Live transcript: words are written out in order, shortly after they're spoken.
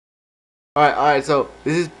Alright, so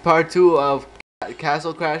this is part 2 of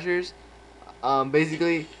Castle Crashers.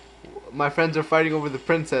 Basically, my friends are fighting over the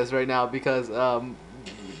princess right now because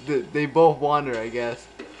they both want her, I guess.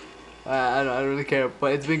 I don't really care,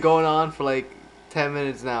 but it's been going on for like 10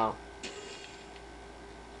 minutes now.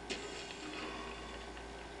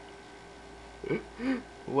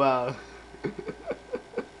 Wow.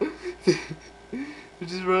 They're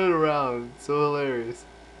just running around. So hilarious.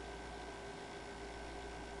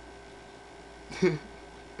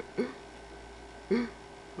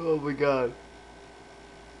 Oh my god.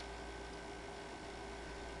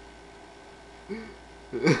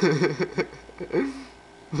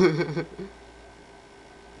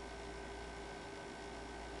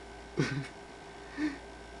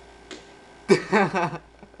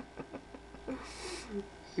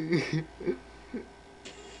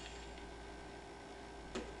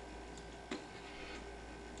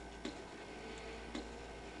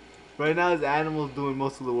 Right now, his animal's doing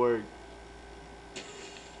most of the work.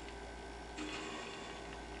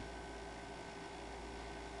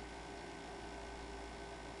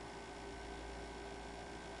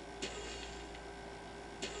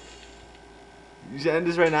 You should end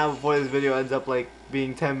this right now before this video ends up like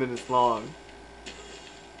being 10 minutes long.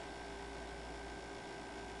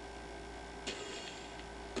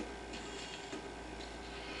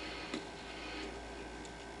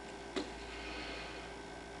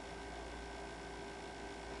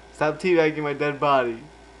 Stop teabagging my dead body.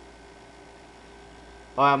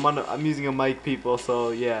 Oh, I'm using a mic, people,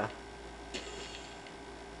 so yeah.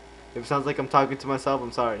 If it sounds like I'm talking to myself,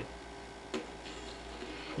 I'm sorry.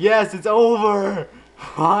 Yes, it's over!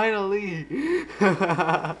 Finally!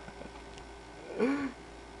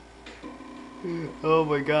 Oh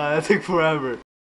my god, that took forever.